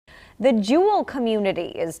The Jewell community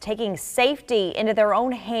is taking safety into their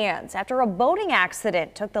own hands after a boating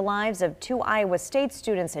accident took the lives of two Iowa State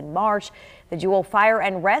students in March. The Jewell Fire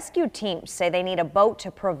and Rescue teams say they need a boat to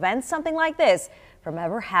prevent something like this from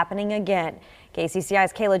ever happening again.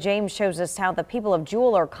 KCCI's Kayla James shows us how the people of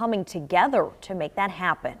Jewell are coming together to make that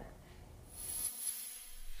happen.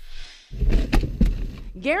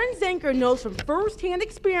 Garen Zenker knows from first-hand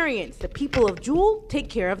experience the people of Jewell take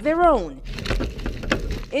care of their own.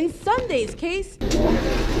 In Sunday's case,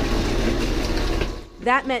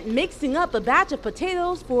 that meant mixing up a batch of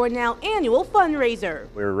potatoes for a now annual fundraiser.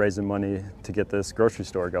 We were raising money to get this grocery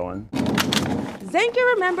store going.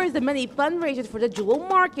 Zenker remembers the many fundraisers for the Jewell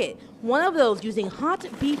market, one of those using hot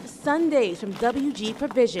beef Sundays from WG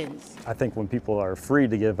Provisions. I think when people are free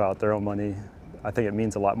to give out their own money, I think it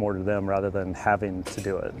means a lot more to them rather than having to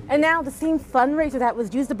do it. And now the same fundraiser that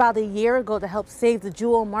was used about a year ago to help save the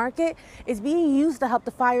Jewell market is being used to help the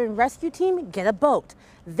fire and rescue team get a boat.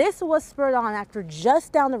 This was spurred on after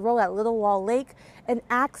just down the road at Little Wall Lake, an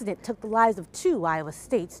accident took the lives of two Iowa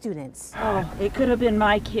State students. Oh, it could have been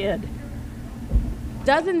my kid.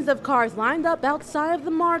 Dozens of cars lined up outside of the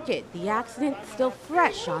market. The accident still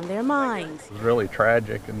fresh on their minds. It was really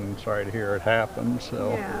tragic, and sorry to hear it happen. So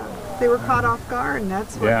yeah, they were caught off guard, and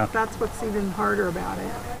that's what's even harder about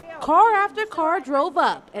it. Car after car drove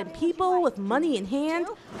up, and people with money in hand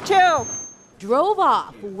drove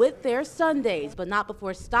off with their Sundays, but not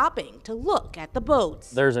before stopping to look at the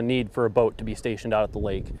boats. There's a need for a boat to be stationed out at the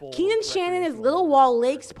lake. Keenan Shannon is Little Wall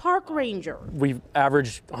Lake's park ranger. We've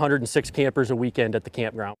averaged 106 campers a weekend at the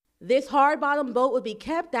campground. This hard-bottom boat would be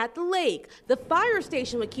kept at the lake. The fire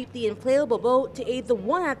station would keep the inflatable boat to aid the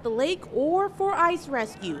one at the lake or for ice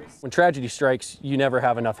rescues. When tragedy strikes, you never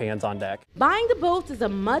have enough hands on deck. Buying the boats is a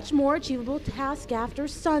much more achievable task after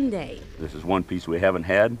Sunday. This is one piece we haven't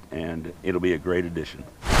had, and it'll be a great addition.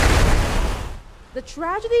 The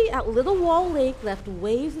tragedy at Little Wall Lake left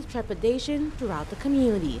waves of trepidation throughout the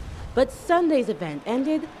community. But Sunday's event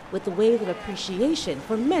ended with the wave of appreciation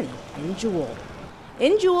for many in Jewell.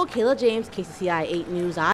 In Jewell, Kayla James, KCCI 8 News.